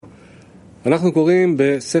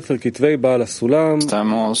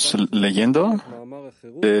Estamos leyendo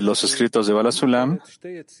los escritos de HaSulam,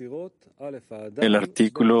 el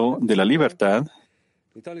artículo de la Libertad.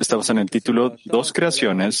 Estamos en el título Dos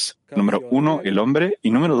creaciones, número 1, el hombre, y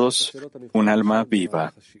número 2, un alma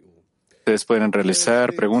viva. Ustedes pueden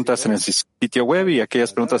realizar preguntas en el sitio web y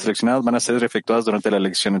aquellas preguntas seleccionadas van a ser efectuadas durante la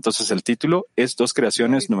lección. Entonces el título es Dos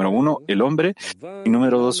creaciones, número 1, el hombre, y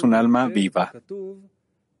número 2, un alma viva.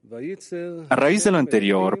 A raíz de lo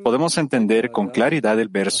anterior, podemos entender con claridad el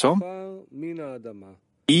verso: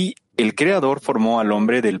 y el Creador formó al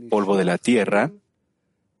hombre del polvo de la tierra,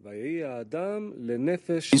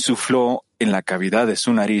 insufló en la cavidad de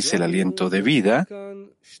su nariz el aliento de vida,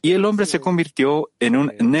 y el hombre se convirtió en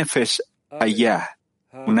un nefesh hayah,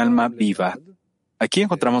 un alma viva. Aquí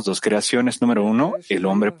encontramos dos creaciones: número 1, el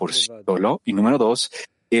hombre por sí solo, y número 2,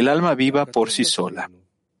 el alma viva por sí sola.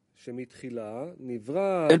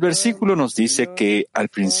 El versículo nos dice que, al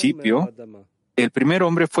principio, el primer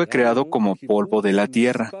hombre fue creado como polvo de la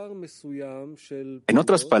tierra. En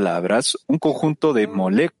otras palabras, un conjunto de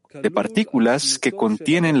partículas que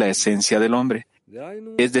contienen la esencia del hombre,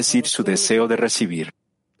 es decir, su deseo de recibir.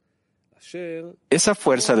 Esa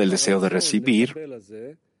fuerza del deseo de recibir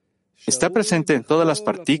está presente en todas las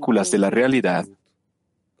partículas de la realidad.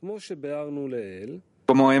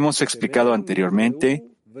 Como hemos explicado anteriormente,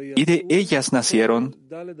 y de ellas nacieron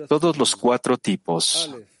todos los 4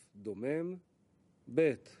 tipos.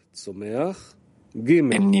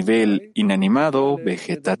 El nivel inanimado,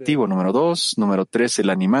 vegetativo, número 2, número 3, el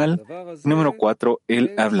animal, número 4,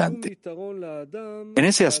 el hablante. En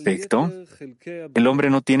ese aspecto, el hombre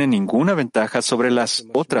no tiene ninguna ventaja sobre las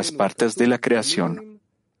otras partes de la creación.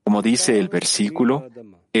 Como dice el versículo,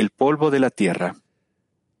 el polvo de la tierra.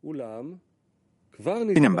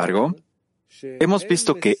 Sin embargo, hemos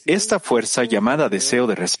visto que esta fuerza llamada deseo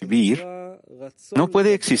de recibir no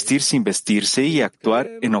puede existir sin vestirse y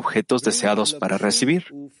actuar en objetos deseados para recibir.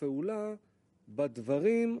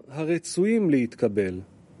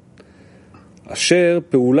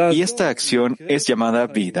 Y esta acción es llamada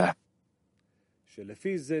vida. Y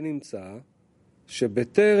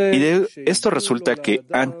de esto resulta que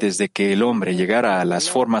antes de que el hombre llegara a las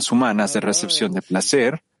formas humanas de recepción de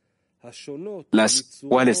placer, las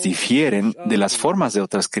cuales difieren de las formas de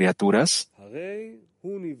otras criaturas, se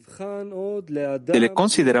le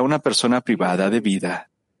considera una persona privada de vida,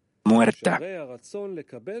 muerta.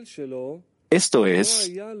 Esto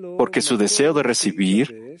es, porque su deseo de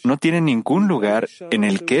recibir no tiene ningún lugar en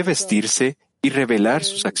el que vestirse y revelar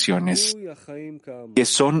sus acciones, que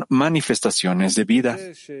son manifestaciones de vida.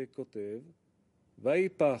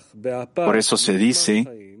 Por eso se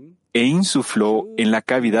dice, e insufló en la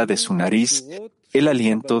cavidad de su nariz el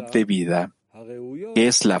aliento de vida, que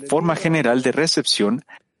es la forma general de recepción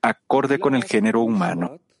acorde con el género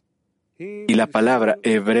humano. Y la palabra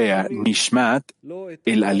hebrea nishmat,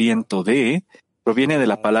 el aliento de, proviene de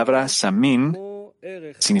la palabra samin,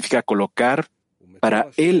 significa colocar para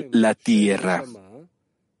él la tierra.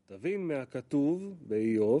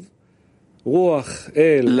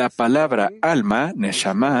 La palabra alma,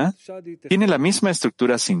 neshama, tiene la misma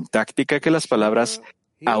estructura sintáctica que las palabras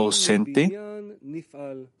ausente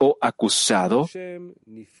o acusado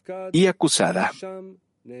y acusada.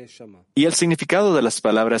 Y el significado de las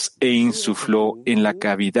palabras e insufló en la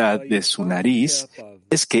cavidad de su nariz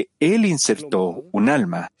es que él insertó un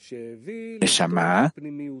alma, neshama,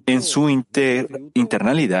 en su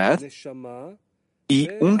internalidad y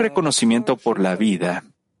un reconocimiento por la vida,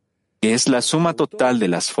 que es la suma total de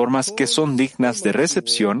las formas que son dignas de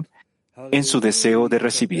recepción en su deseo de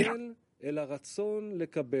recibir.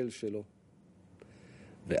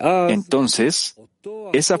 Entonces,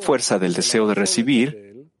 esa fuerza del deseo de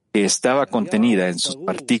recibir, que estaba contenida en sus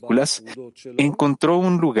partículas, encontró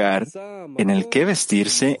un lugar en el que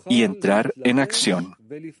vestirse y entrar en acción,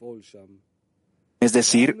 es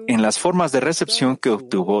decir, en las formas de recepción que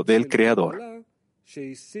obtuvo del Creador.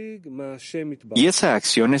 Y esa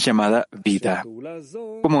acción es llamada vida,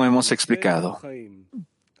 como hemos explicado.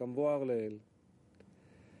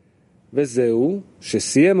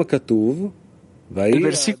 El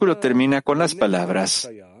versículo termina con las palabras,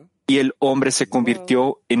 y el hombre se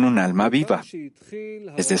convirtió en un alma viva.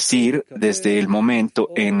 Es decir, desde el momento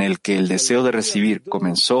en el que el deseo de recibir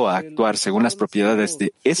comenzó a actuar según las propiedades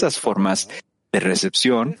de esas formas de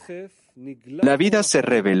recepción, la vida se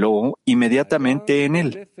reveló inmediatamente en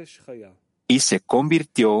él y se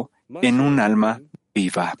convirtió en un alma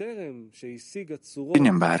viva. Sin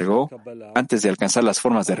embargo, antes de alcanzar las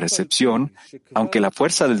formas de recepción, aunque la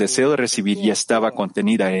fuerza del deseo de recibir ya estaba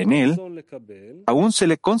contenida en él, aún se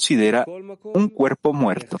le considera un cuerpo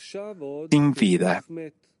muerto, sin vida,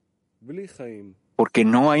 porque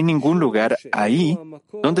no hay ningún lugar ahí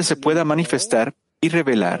donde se pueda manifestar y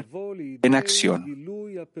revelar en acción.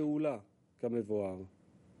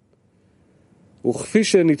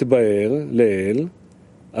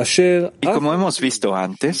 Y como hemos visto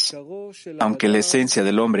antes, aunque la esencia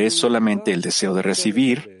del hombre es solamente el deseo de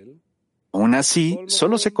recibir, aún así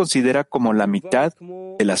solo se considera como la mitad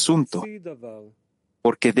del asunto,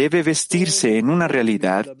 porque debe vestirse en una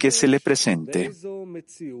realidad que se le presente.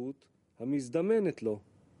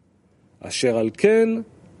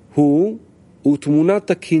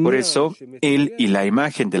 Por eso, él y la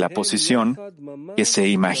imagen de la posición que se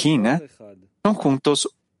imagina son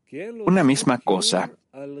juntos una misma cosa,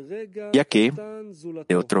 ya que,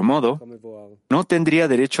 de otro modo, no tendría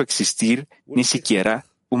derecho a existir ni siquiera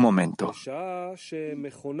un momento.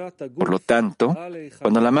 Por lo tanto,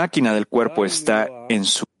 cuando la máquina del cuerpo está en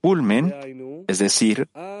su culmen, es decir,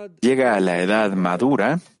 llega a la edad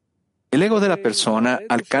madura, el ego de la persona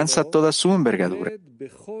alcanza toda su envergadura,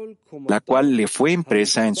 la cual le fue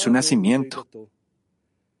impresa en su nacimiento.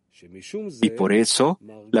 Y por eso,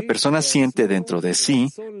 la persona siente dentro de sí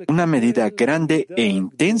una medida grande e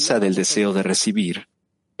intensa del deseo de recibir.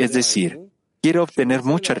 Es decir, quiere obtener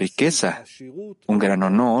mucha riqueza, un gran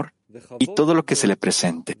honor y todo lo que se le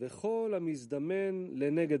presente.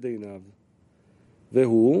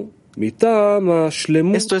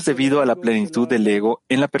 Esto es debido a la plenitud del ego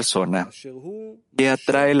en la persona, que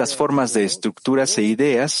atrae las formas de estructuras e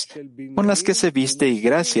ideas con las que se viste y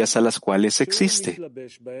gracias a las cuales existe.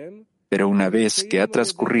 Pero una vez que ha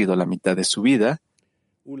transcurrido la mitad de su vida,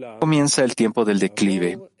 comienza el tiempo del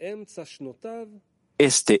declive.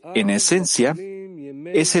 Este, en esencia,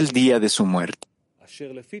 es el día de su muerte.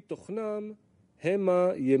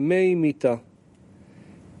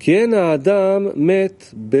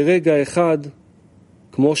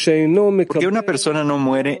 Porque una persona no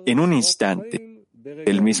muere en un instante,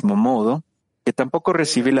 del mismo modo que tampoco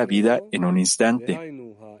recibe la vida en un instante,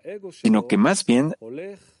 sino que más bien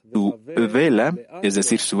su vela, es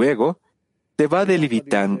decir, su ego, se va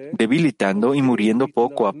debilitando y muriendo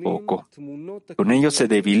poco a poco. Con ello se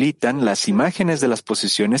debilitan las imágenes de las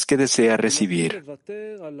posesiones que desea recibir.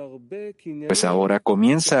 Pues ahora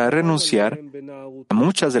comienza a renunciar a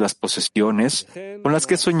muchas de las posesiones con las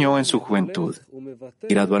que soñó en su juventud.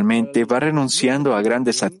 Y gradualmente va renunciando a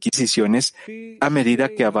grandes adquisiciones a medida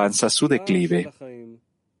que avanza su declive.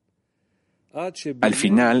 Al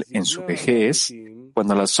final, en su vejez,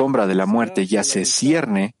 cuando la sombra de la muerte ya se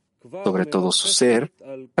cierne sobre todo su ser,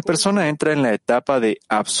 la persona entra en la etapa de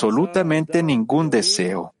absolutamente ningún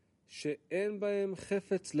deseo.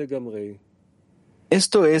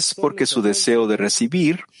 Esto es porque su deseo de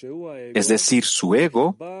recibir, es decir, su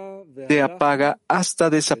ego, se apaga hasta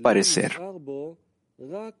desaparecer.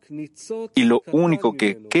 Y lo único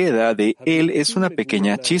que queda de él es una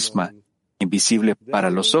pequeña chisma, invisible para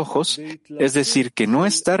los ojos, es decir, que no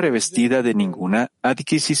está revestida de ninguna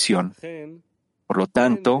adquisición. Por lo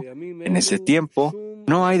tanto, en ese tiempo,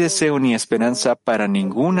 no hay deseo ni esperanza para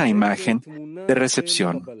ninguna imagen de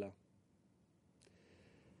recepción.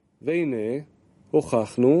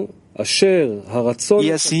 Y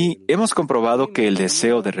así hemos comprobado que el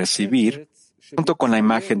deseo de recibir, junto con la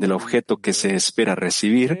imagen del objeto que se espera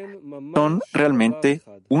recibir, son realmente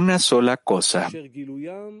una sola cosa.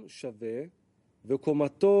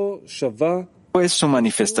 Pues su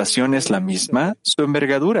manifestación es la misma, su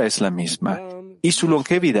envergadura es la misma, y su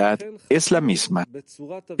longevidad es la misma.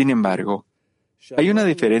 Sin embargo, hay una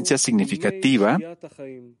diferencia significativa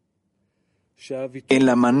en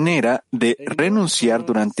la manera de renunciar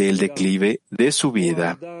durante el declive de su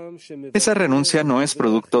vida. Esa renuncia no es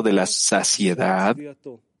producto de la saciedad,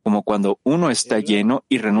 como cuando uno está lleno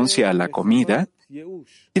y renuncia a la comida,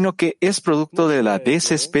 sino que es producto de la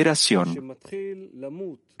desesperación.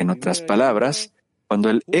 En otras palabras, cuando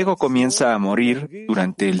el ego comienza a morir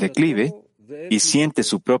durante el declive y siente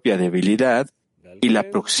su propia debilidad y la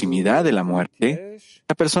proximidad de la muerte,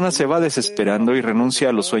 la persona se va desesperando y renuncia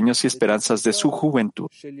a los sueños y esperanzas de su juventud.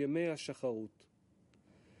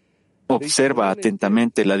 Observa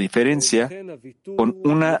atentamente la diferencia con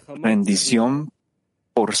una rendición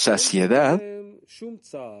por saciedad,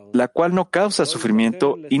 la cual no causa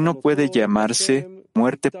sufrimiento y no puede llamarse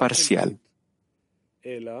muerte parcial,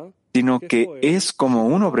 sino que es como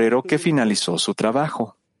un obrero que finalizó su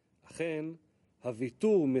trabajo.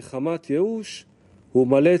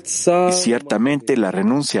 Y ciertamente la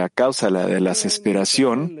renuncia a causa de la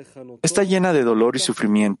desesperación está llena de dolor y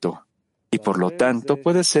sufrimiento, y por lo tanto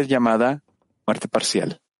puede ser llamada muerte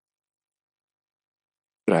parcial.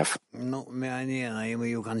 Raf.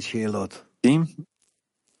 ¿Sí?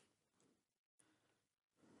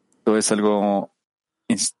 Esto es algo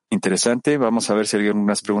interesante. Vamos a ver si hay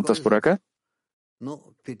algunas preguntas por acá.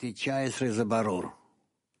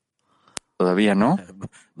 Todavía no.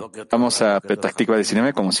 Vamos a Petah Tikva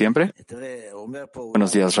 19, como siempre.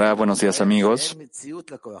 Buenos días, Rav. Buenos días, amigos.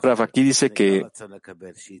 Rav, aquí dice que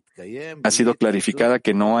ha sido clarificada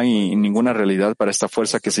que no hay ninguna realidad para esta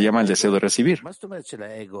fuerza que se llama el deseo de recibir.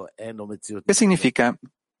 ¿Qué significa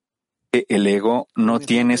que el ego no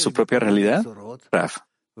tiene su propia realidad? Rav.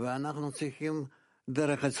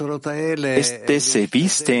 Este se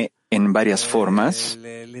viste en varias formas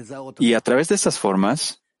y a través de estas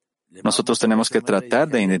formas nosotros tenemos que tratar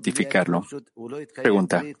de identificarlo.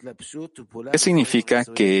 Pregunta: ¿qué significa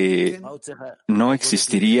que no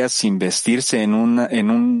existiría sin vestirse en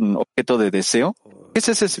un objeto de deseo? ¿Qué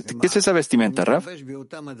es esa vestimenta, Rav?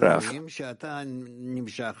 Rav.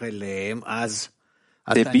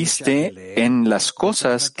 Te viste en las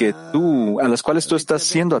cosas a las cuales tú estás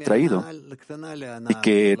siendo atraído y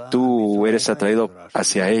que tú eres atraído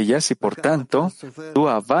hacia ellas y por tanto tú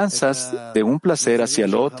avanzas de un placer hacia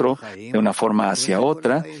el otro, de una forma hacia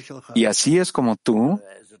otra, y así es como tú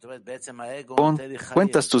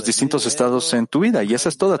cuentas tus distintos estados en tu vida y esa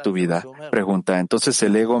es toda tu vida. Pregunta: ¿entonces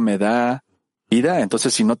el ego me da vida?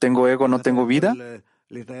 Entonces si no tengo ego, ¿no tengo vida?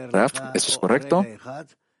 Raf, ¿eso es correcto?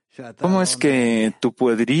 ¿Cómo es que tú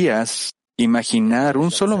podrías imaginar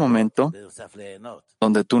un solo momento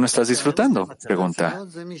donde tú no estás disfrutando? Pregunta.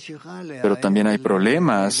 Pero también hay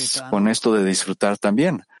problemas con esto de disfrutar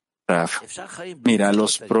también, Raf. Mira,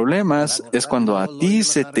 los problemas es cuando a ti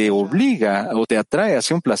se te obliga o te atrae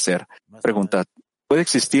hacia un placer. Pregunta: ¿puede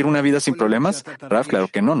existir una vida sin problemas? Raf, claro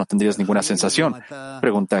que no tendrías ninguna sensación.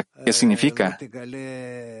 Pregunta: ¿qué significa?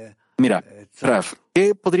 Mira, Raf,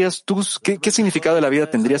 ¿qué significado de la vida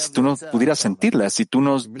tendrías si tú no pudieras sentirla, si tú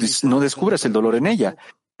no descubres el dolor en ella?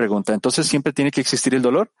 Pregunta: ¿entonces siempre tiene que existir el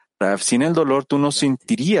dolor? Raf, sin el dolor tú no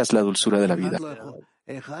sentirías la dulzura de la vida.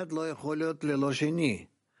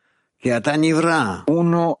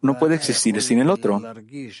 Uno no puede existir sin el otro,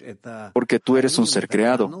 porque tú eres un ser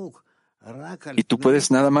creado, y tú puedes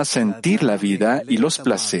nada más sentir la vida y los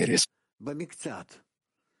placeres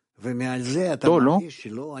solo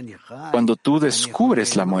cuando tú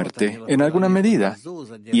descubres la muerte en alguna medida.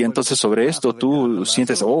 Y entonces sobre esto tú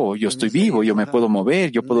sientes: yo estoy vivo, yo me puedo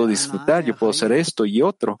mover, yo puedo disfrutar, yo puedo hacer esto y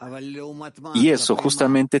otro. Y eso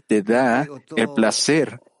justamente te da el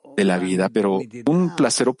placer de la vida, pero un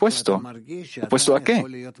placer opuesto. ¿Opuesto a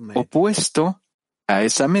qué? Opuesto a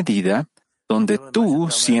esa medida donde tú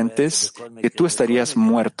sientes que tú estarías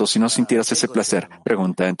muerto si no sintieras ese placer.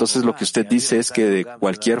 Pregunta: entonces lo que usted dice es que de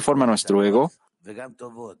cualquier forma nuestro ego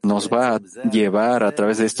nos va a llevar a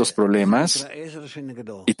través de estos problemas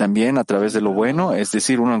y también a través de lo bueno, es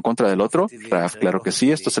decir, uno en contra del otro. Raf, claro que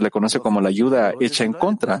sí, esto se le conoce como la ayuda hecha en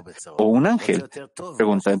contra o un ángel.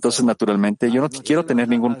 Pregunta: entonces naturalmente yo no quiero tener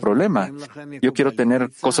ningún problema, yo quiero tener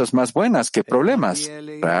cosas más buenas que problemas.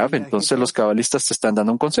 Raf, entonces los cabalistas te están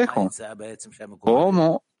dando un consejo: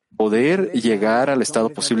 ¿cómo poder llegar al estado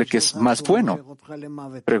posible que es más bueno?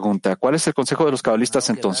 Pregunta: ¿cuál es el consejo de los cabalistas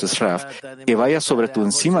entonces, Raf? Que vayas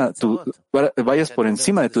vayas por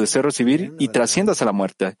encima de tu deseo de recibir y trasciendas a la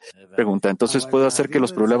muerte. Pregunta: ¿entonces puedo hacer que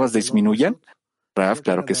los problemas disminuyan? Raf,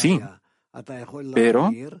 claro que sí.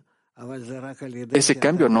 Pero ese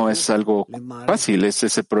cambio no es algo fácil, es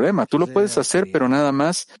ese problema. Tú lo puedes hacer, pero nada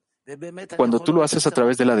más cuando tú lo haces a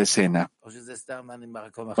través de la decena.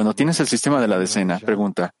 Cuando tienes el sistema de la decena.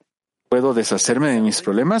 Pregunta: ¿puedo deshacerme de mis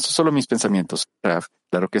problemas o solo mis pensamientos? Rav,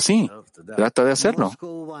 claro que sí. Trata de hacerlo.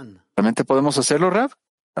 ¿Realmente podemos hacerlo, Rav?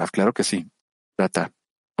 Rav, claro que sí. Trata.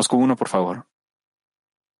 Moscú 1, por favor.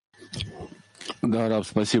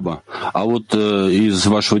 Gracias,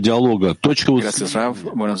 Rav.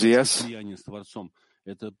 Buenos días.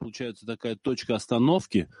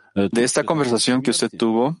 De esta conversación que usted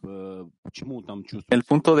tuvo, el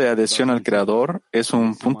punto de adhesión al Creador es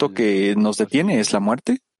un punto que nos detiene, ¿es la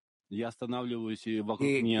muerte?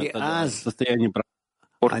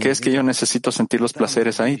 ¿Por qué es que yo necesito sentir los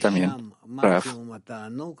placeres ahí también, Rav?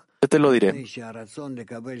 Yo te lo diré.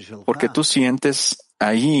 Porque tú sientes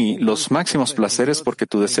ahí los máximos placeres porque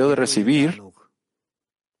tu deseo de recibir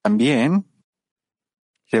también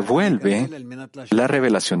devuelve la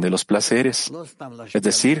revelación de los placeres. Es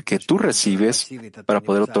decir, que tú recibes para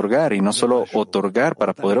poder otorgar, y no solo otorgar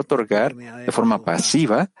para poder otorgar de forma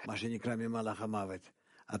pasiva,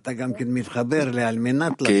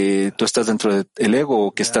 que tú estás dentro del ego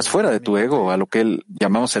o que estás fuera de tu ego, a lo que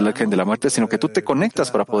llamamos el ángel de la muerte, sino que tú te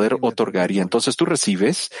conectas para poder otorgar, y entonces tú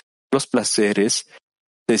recibes los placeres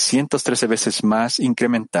de 113 veces más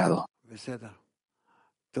incrementado.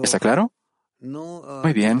 ¿Está claro?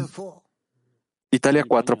 Muy bien. Italia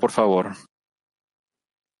 4, por favor.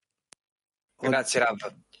 Grazie, Rav.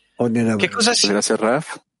 Gracias,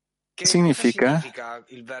 Raf. ¿Qué significa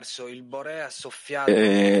el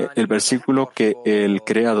versículo que el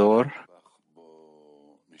Creador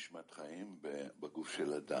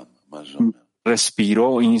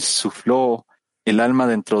respiró, insufló el alma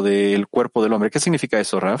dentro del cuerpo del hombre? ¿Qué significa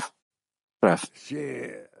eso, Raf? Raf.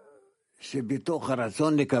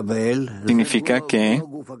 Significa que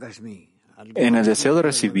en el deseo de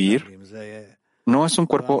recibir no es un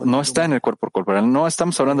cuerpo, no está en el cuerpo corporal. No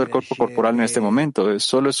estamos hablando del cuerpo corporal en este momento.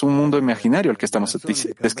 Solo es un mundo imaginario el que estamos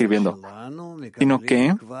describiendo, sino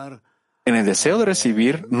que en el deseo de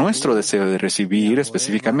recibir, nuestro deseo de recibir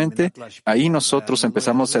específicamente, ahí nosotros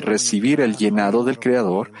empezamos a recibir el llenado del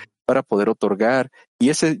Creador para poder otorgar, y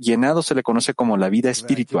ese llenado se le conoce como la vida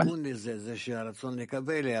espiritual.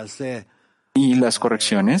 Y las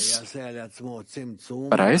correcciones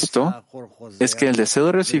para esto es que el deseo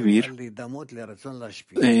de recibir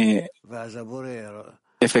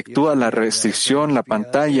efectúa la restricción, la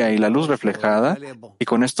pantalla y la luz reflejada, y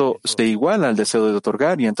con esto se iguala al deseo de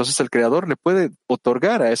otorgar, y entonces el Creador le puede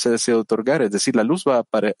otorgar a ese deseo de otorgar, es decir, la luz va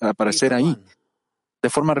a aparecer ahí, de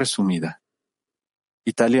forma resumida.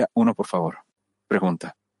 Italia 1, por favor.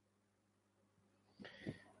 Pregunta.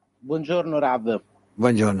 Buongiorno, Rav.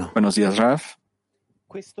 Buongiorno. Buenos días, Raf.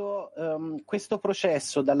 Questo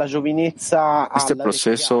processo dalla giovinezza Este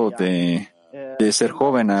proceso de ser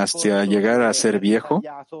joven hasta llegar a ser viejo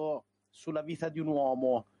sulla vita di un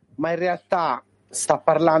uomo, ma in realtà sta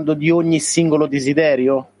parlando di ogni singolo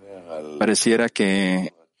desiderio? Pareciera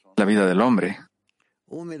que la vida del hombre,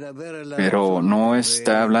 pero no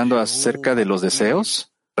está hablando acerca de los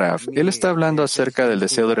deseos, Raf. Él está hablando acerca del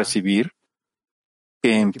deseo de recibir,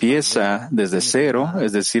 que empieza desde cero,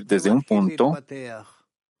 es decir, desde un punto,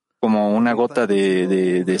 como una gota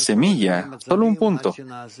de semilla, solo un punto,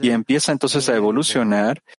 y empieza entonces a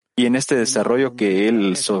evolucionar, y en este desarrollo que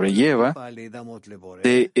él sobrelleva,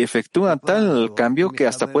 se efectúa tal cambio que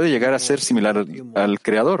hasta puede llegar a ser similar al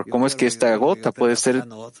Creador. ¿Cómo es que esta gota puede ser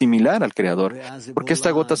similar al Creador? Porque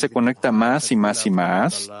esta gota se conecta más y más y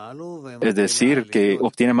más, es decir, que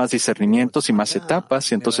obtiene más discernimientos y más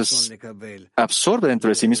etapas, y entonces absorbe dentro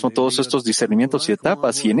de sí mismo todos estos discernimientos y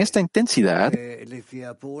etapas, y en esta intensidad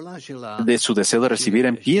de su deseo de recibir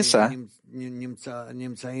empieza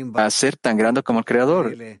a ser tan grande como el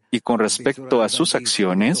Creador, y con respecto a sus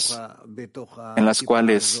acciones, en las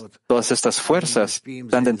cuales todas estas fuerzas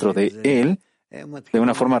están dentro de él, de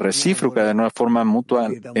una forma recíproca, de una forma mutua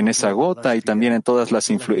en esa gota, y también en todas las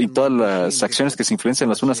acciones que se influencian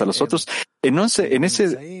las unas a los otros. En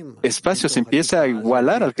ese espacio se empieza a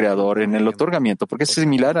igualar al Creador en el otorgamiento, porque es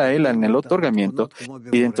similar a él en el otorgamiento,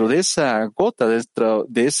 y dentro de esa gota, dentro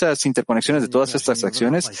de esas interconexiones de todas estas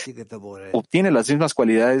acciones, obtiene las mismas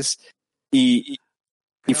cualidades y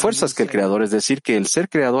fuerzas que el Creador, es decir, que el ser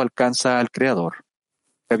creado alcanza al Creador.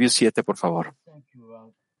 Cambio 7, por favor.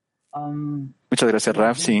 Muchas gracias,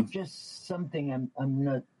 Raf. Sí.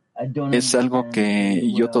 Es algo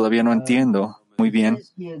que yo todavía no entiendo muy bien.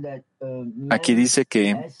 Aquí dice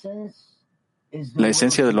que la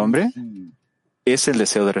esencia del hombre es el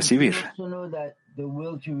deseo de recibir.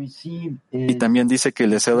 Y también dice que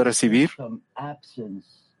el deseo de recibir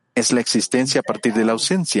es la existencia a partir de la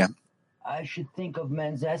ausencia.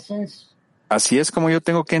 ¿Así es como yo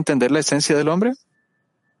tengo que entender la esencia del hombre?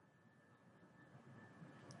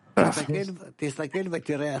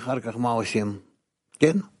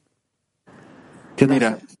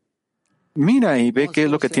 Mira y ve qué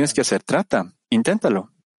es lo que tienes que hacer. Trata,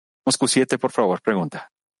 inténtalo. Moscú 7, por favor,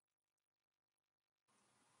 pregunta.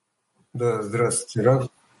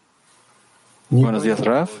 Buenos días,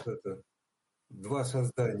 Raf. Два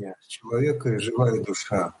создания — человека и живая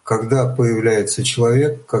душа. Когда появляется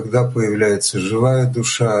человек, когда появляется живая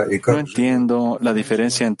душа и как... No entiendo la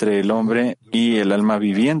diferencia entre el hombre y el alma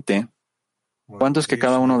viviente. ¿Cuándo es que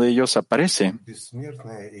cada uno de ellos aparece?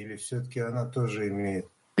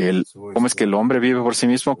 ¿Cómo es que el hombre vive por sí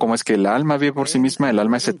mismo? ¿Cómo es que el alma vive por sí misma? ¿El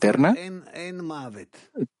alma es eterna?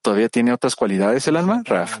 ¿Todavía tiene otras cualidades el alma,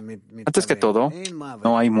 Raf? Antes que todo,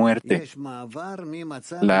 no hay muerte.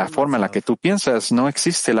 La forma en la que tú piensas, no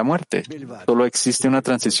existe la muerte. Solo existe una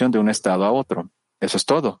transición de un estado a otro. Eso es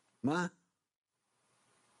todo.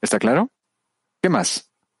 ¿Está claro? ¿Qué más?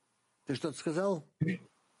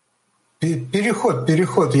 Переход, я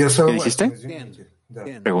 ¿Qué согласен, dijiste? извините. Да.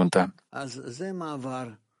 Pregunta.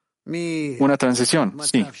 Una transición,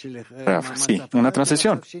 sí. Raf, sí, una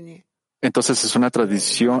transición. Entonces es una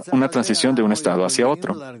transición de un estado hacia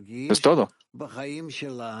otro. Eso es todo.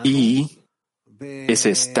 Y en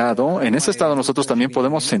ese estado nosotros también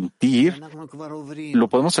podemos sentir, lo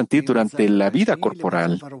podemos sentir durante la vida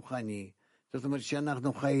corporal.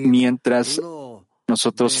 Mientras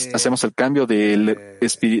nosotros hacemos el cambio del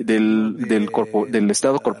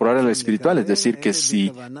estado corporal al espiritual, es decir,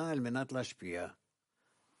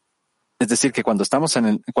 que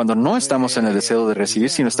cuando no estamos en el deseo de recibir,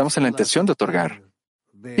 sino estamos en la intención de otorgar.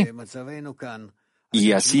 Sí.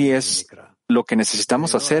 Y así es lo que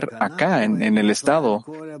necesitamos hacer acá, en el estado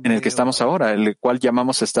en el que estamos ahora, el cual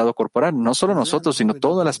llamamos estado corporal, no solo nosotros, sino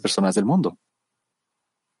todas las personas del mundo.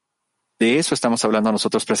 De eso estamos hablando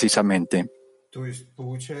nosotros precisamente.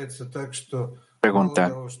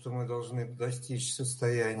 Pregunta.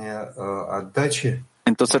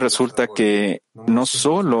 Entonces resulta que no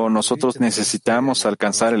solo nosotros necesitamos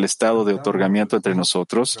alcanzar el estado de otorgamiento entre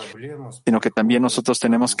nosotros, sino que también nosotros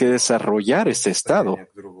tenemos que desarrollar este estado,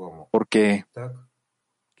 porque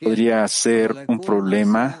podría ser un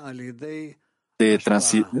problema de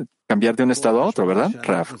cambiar de un estado a otro, ¿verdad,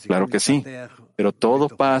 Raf? Claro que sí, pero todo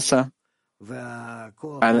pasa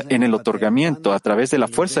en el otorgamiento, a través de la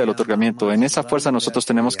fuerza del otorgamiento. En esa fuerza nosotros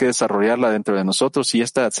tenemos que desarrollarla dentro de nosotros y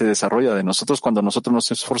esta se desarrolla de nosotros cuando nosotros nos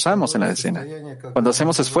esforzamos en la decena, cuando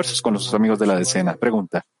hacemos esfuerzos con los amigos de la decena.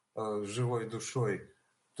 Pregunta.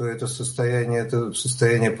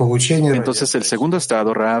 Entonces el segundo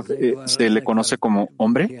estado, Rav, se le conoce como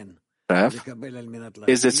hombre, Rav.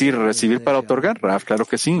 Es decir, recibir para otorgar, Rav, claro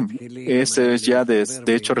que sí. Este es ya de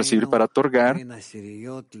hecho recibir para otorgar.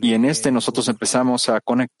 Y en nosotros empezamos a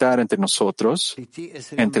conectar entre nosotros,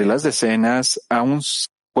 entre las decenas, a un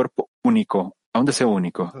cuerpo único, a un deseo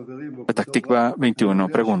único. Petah 21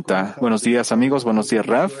 pregunta. Buenos días, amigos. Buenos días,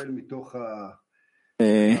 Rav.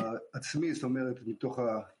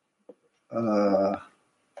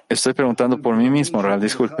 Estoy preguntando por mí mismo, Rav,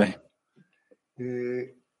 disculpe.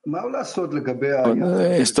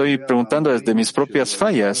 Estoy preguntando desde mis propias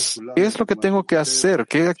fallas. ¿Qué es lo que tengo que hacer?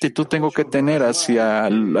 ¿Qué actitud tengo que tener hacia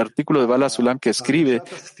el artículo de Baal HaSulam que escribe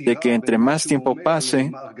de que entre más tiempo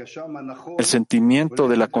pase, el sentimiento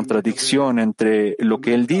de la contradicción entre lo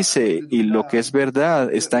que él dice y lo que es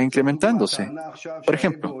verdad está incrementándose? Por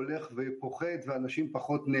ejemplo,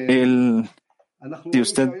 si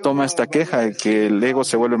usted toma esta queja de que el ego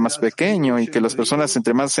se vuelve más pequeño y que las personas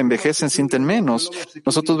entre más se envejecen sienten menos,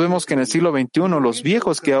 nosotros vemos que en el siglo XXI los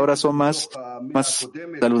viejos que ahora son más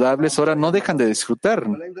saludables ahora no dejan de disfrutar.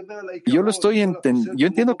 Y yo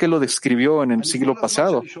entiendo que él lo describió en el siglo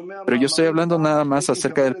pasado, pero yo estoy hablando nada más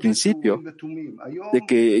acerca del principio, de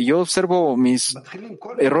que yo observo mis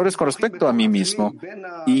errores con respecto a mí mismo.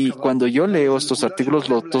 Y cuando yo leo estos artículos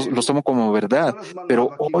los tomo como verdad, pero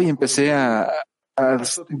hoy empecé a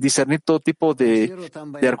discernir todo tipo de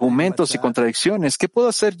argumentos y contradicciones. ¿Qué puedo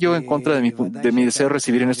hacer yo en contra de mi deseo de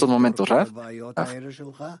recibir en estos momentos, Raf?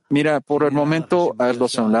 Mira, por el momento hazlo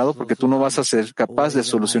a un lado porque tú no vas a ser capaz de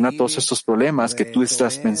solucionar todos estos problemas que tú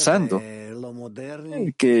estás pensando.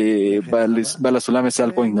 Que Baal HaSulam es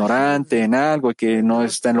algo ignorante en algo y que no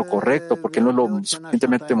está en lo correcto porque no es lo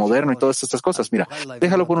suficientemente moderno y todas estas cosas. Mira,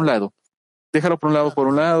 déjalo por un lado,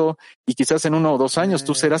 y quizás en 1 o 2 años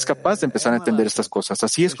tú serás capaz de empezar a entender estas cosas.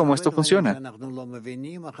 Así es como esto funciona.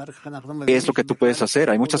 ¿Qué es lo que tú puedes hacer?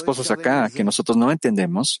 Hay muchas cosas acá que nosotros no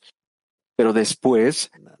entendemos, pero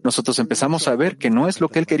después nosotros empezamos a ver que no es lo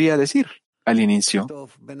que él quería decir al inicio.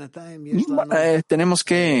 Tenemos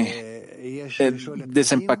que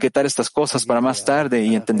desempaquetar estas cosas para más tarde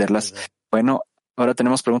y entenderlas. Bueno, ahora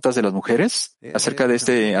tenemos preguntas de las mujeres acerca de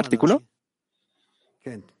este artículo.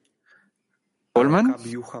 Coleman.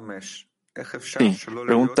 Sí,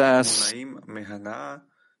 preguntas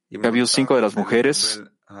Cabiu 5 de las mujeres.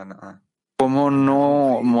 ¿Cómo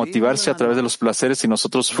no motivarse a través de los placeres si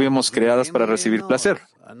nosotros fuimos creadas para recibir placer?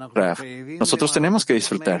 Nosotros tenemos que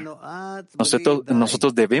disfrutar.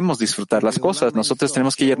 Nosotros debemos disfrutar las cosas. Nosotros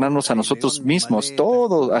tenemos que llenarnos a nosotros mismos,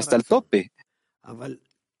 todo hasta el tope.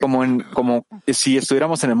 como si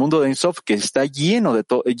estuviéramos en el mundo de Ein Sof, que está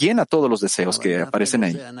llena todos los deseos que aparecen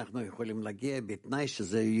ahí.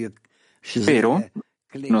 Pero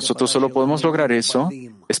nosotros solo podemos lograr eso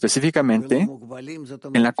específicamente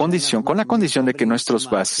con la condición de que nuestras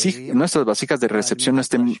vasijas de recepción no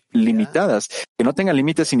estén limitadas. Que no tengan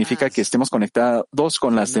límites significa que estemos conectados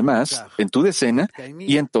con las demás en tu decena,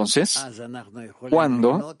 y entonces,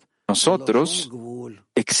 cuando nosotros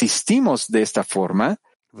existimos de esta forma,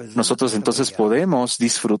 nosotros entonces podemos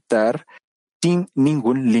disfrutar sin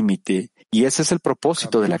ningún límite. Y ese es el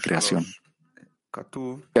propósito de la creación.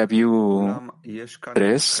 Cabiú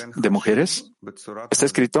 3 de mujeres, está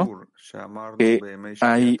escrito que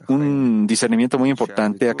hay un discernimiento muy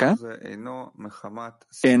importante acá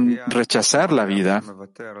en rechazar la vida.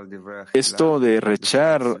 Esto de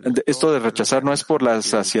rechazar no es por la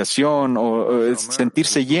saciación o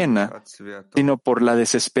sentirse llena, sino por la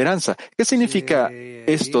desesperanza. ¿Qué significa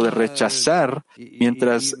esto de rechazar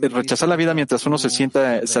la vida mientras uno se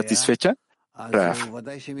sienta satisfecha? Raf,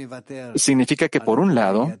 significa que por un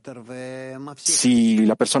lado, si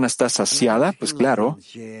la persona está saciada, pues claro,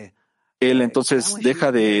 él entonces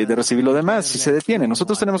deja de recibir lo demás y se detiene.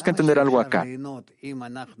 Nosotros tenemos que entender algo acá.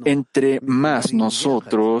 Entre más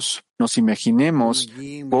nosotros nos imaginemos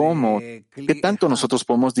qué tanto nosotros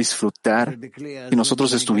podemos disfrutar si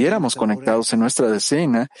nosotros estuviéramos conectados en nuestra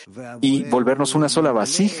decena y volvernos una sola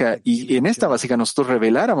vasija, y en esta vasija nosotros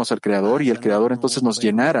reveláramos al Creador, y el Creador entonces nos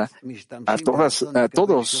llenara a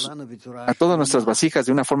todas nuestras vasijas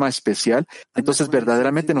de una forma especial. Entonces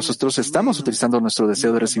verdaderamente nosotros estamos utilizando nuestro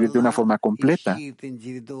deseo de recibir de una forma completa.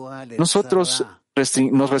 Nosotros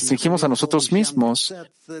nos restringimos a nosotros mismos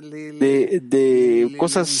de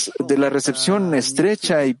cosas de la recepción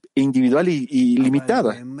estrecha e individual y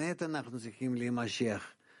limitada,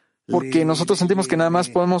 porque nosotros sentimos que nada más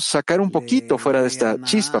podemos sacar un poquito fuera de esta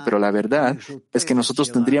chispa, pero la verdad es que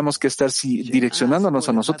nosotros tendríamos que estar direccionándonos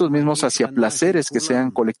a nosotros mismos hacia placeres que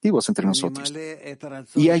sean colectivos entre nosotros.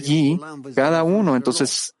 Y allí cada uno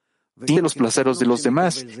entonces tiene los placeres de los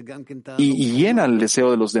demás y llena el deseo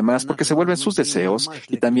de los demás, porque se vuelven sus deseos,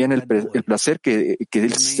 y también el placer que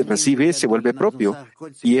él recibe se vuelve propio,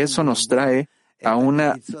 y eso nos trae a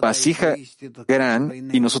una vasija gran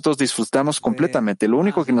y nosotros disfrutamos completamente. Lo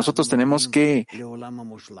único que nosotros tenemos que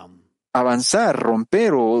avanzar,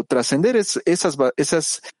 romper o trascender es esas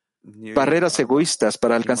barreras egoístas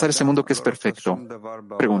para alcanzar ese mundo que es perfecto.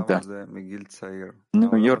 Pregunta.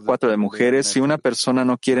 New York 4 de mujeres. Si una persona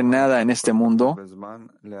no quiere nada en este mundo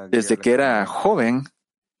desde que era joven,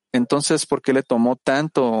 entonces, ¿por qué le tomó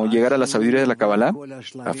tanto llegar a la sabiduría de la Kabbalah?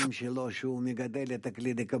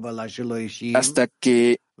 Hasta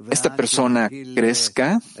que esta persona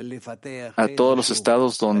crezca a todos los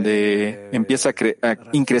estados donde empieza a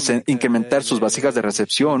incrementar sus vasijas de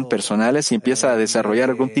recepción personales y empieza a desarrollar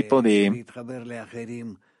algún tipo de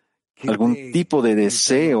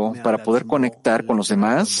deseo para poder conectar con los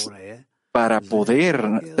demás, para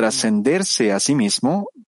poder trascenderse a sí mismo,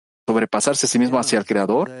 sobrepasarse a sí mismo hacia el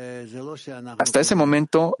Creador. Hasta ese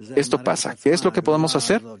momento esto pasa. ¿Qué es lo que podemos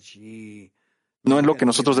hacer? No es lo que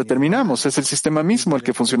nosotros determinamos, es el sistema mismo el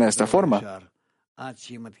que funciona de esta forma.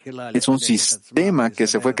 Es un sistema que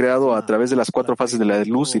se fue creado a través de las 4 fases de la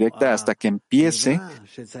luz directa hasta que empiece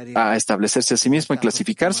a establecerse a sí mismo y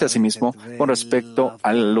clasificarse a sí mismo con respecto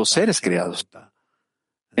a los seres creados.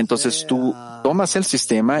 Entonces tú tomas el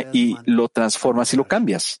sistema y lo transformas y lo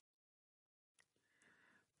cambias.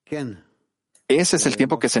 Ese es el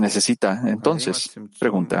tiempo que se necesita. Entonces,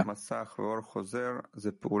 pregunta.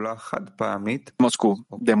 Moscú,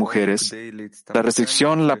 de mujeres. ¿La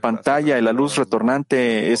restricción, la pantalla y la luz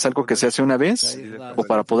retornante es algo que se hace una vez? ¿O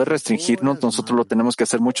para poder restringirnos nosotros lo tenemos que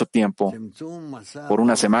hacer mucho tiempo? ¿Por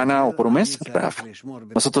una semana o por un mes? Raf.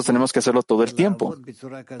 Nosotros tenemos que hacerlo todo el tiempo.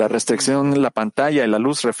 La restricción, la pantalla y la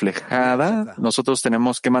luz reflejada, nosotros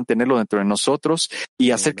tenemos que mantenerlo dentro de nosotros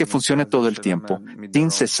y hacer que funcione todo el tiempo,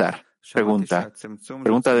 sin cesar. Pregunta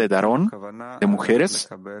de Darón, de mujeres.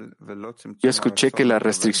 Yo escuché que la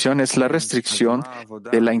restricción es la restricción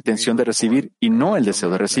de la intención de recibir y no el deseo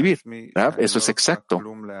de recibir. ¿Verdad? Eso es exacto.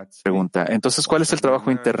 Pregunta. Entonces, ¿cuál es el trabajo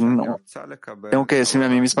interno? ¿Tengo que decirme a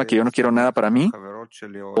mí misma que yo no quiero nada para mí?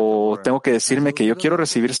 ¿O tengo que decirme que yo quiero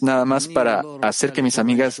recibir nada más para hacer que mis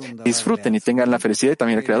amigas disfruten y tengan la felicidad y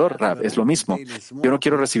también el Creador? Rab, es lo mismo. Yo no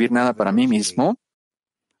quiero recibir nada para mí mismo,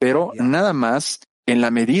 pero nada más en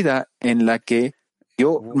la medida en la que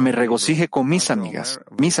yo me regocije con mis amigas,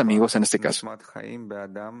 mis amigos en este caso.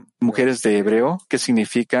 Mujeres de hebreo, ¿qué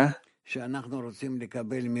significa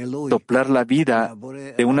soplar la vida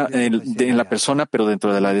en la persona, pero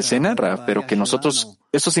dentro de la decena, Rav, pero que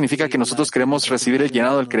eso significa que nosotros queremos recibir el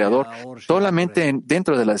llenado del Creador solamente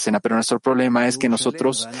dentro de la decena, pero nuestro problema es que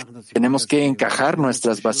nosotros tenemos que encajar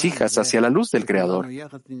nuestras vasijas hacia la luz del Creador,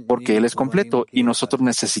 porque Él es completo y nosotros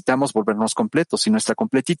necesitamos volvernos completos, y nuestra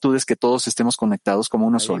completitud es que todos estemos conectados como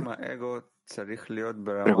uno solo.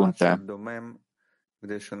 Pregunta: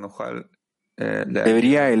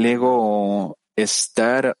 ¿debería el ego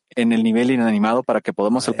estar en el nivel inanimado para que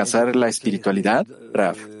podamos alcanzar la espiritualidad,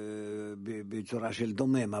 Rav?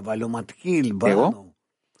 Ego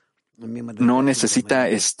no necesita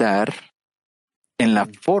estar en la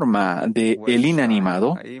forma de el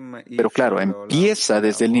inanimado, pero claro, empieza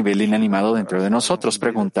desde el nivel inanimado dentro de nosotros.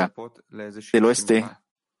 Pregunta del oeste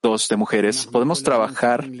 2 de mujeres: ¿podemos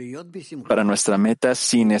trabajar para nuestra meta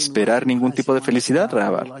sin esperar ningún tipo de felicidad,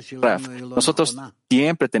 Rav? Nosotros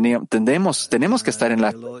siempre tenemos que estar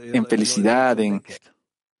en felicidad,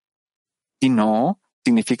 si no,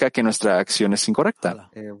 significa que nuestra acción es incorrecta.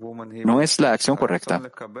 No es la acción correcta.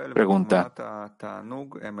 Pregunta: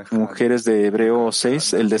 mujeres de Hebreo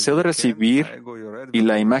 6, el deseo de recibir y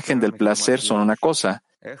la imagen del placer son una cosa,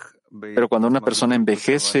 pero cuando una persona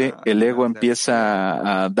envejece, el ego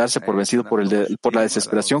empieza a darse por vencido por la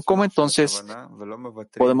desesperación. ¿Cómo entonces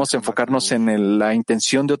podemos enfocarnos en la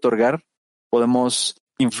intención de otorgar? ¿Podemos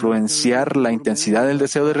influenciar la intensidad del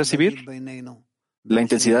deseo de recibir? ¿La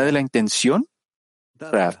intensidad de la intención?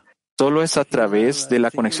 Solo es a través de la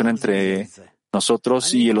conexión entre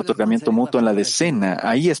nosotros y el otorgamiento mutuo en la decena,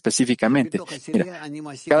 ahí específicamente. Mira,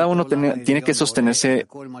 cada uno tiene que sostener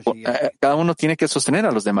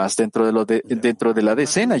a los demás dentro de la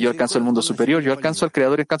decena. Yo alcanzo el mundo superior, yo alcanzo al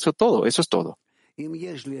Creador y alcanzo todo. Eso es todo.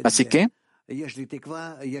 Así que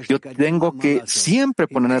yo tengo que siempre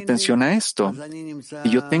poner atención a esto. Si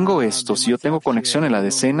yo tengo esto, si yo tengo conexión en la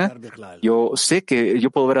decena, yo sé que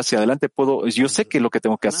yo puedo ver hacia adelante, yo sé que es lo que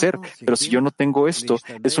tengo que hacer, pero si yo no tengo esto,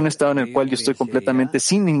 es un estado en el cual yo estoy completamente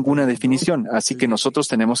sin ninguna definición. Así que nosotros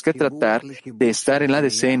tenemos que tratar de estar en la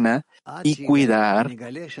decena y cuidar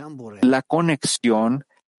la conexión,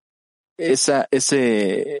 esa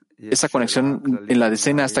conexión en la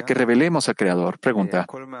decena hasta que revelemos al Creador.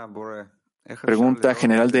 Pregunta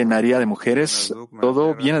general de Naria de mujeres: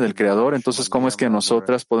 todo viene del Creador, entonces ¿cómo es que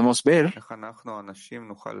nosotras podemos ver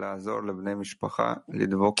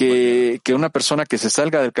que una persona que se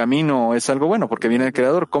salga del camino es algo bueno porque viene del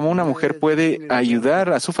Creador? ¿Cómo una mujer puede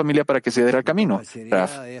ayudar a su familia para que se adhiera al camino?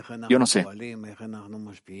 Raf, yo no sé.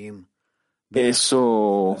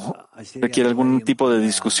 Eso requiere algún tipo de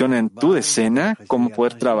discusión en tu decena, cómo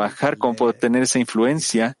poder trabajar, cómo poder tener esa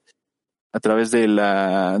influencia a través de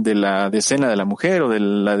la decena de la mujer o de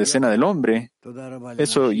la decena del hombre.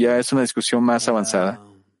 Eso ya es una discusión más avanzada.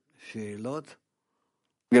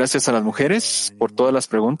 Gracias a las mujeres por todas las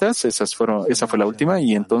preguntas. Esa fue la última.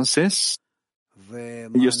 Y entonces,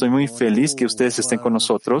 yo estoy muy feliz que ustedes estén con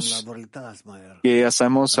nosotros. ¿Qué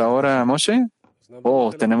hacemos ahora, Moshe?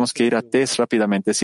 Tenemos que ir a test rápidamente.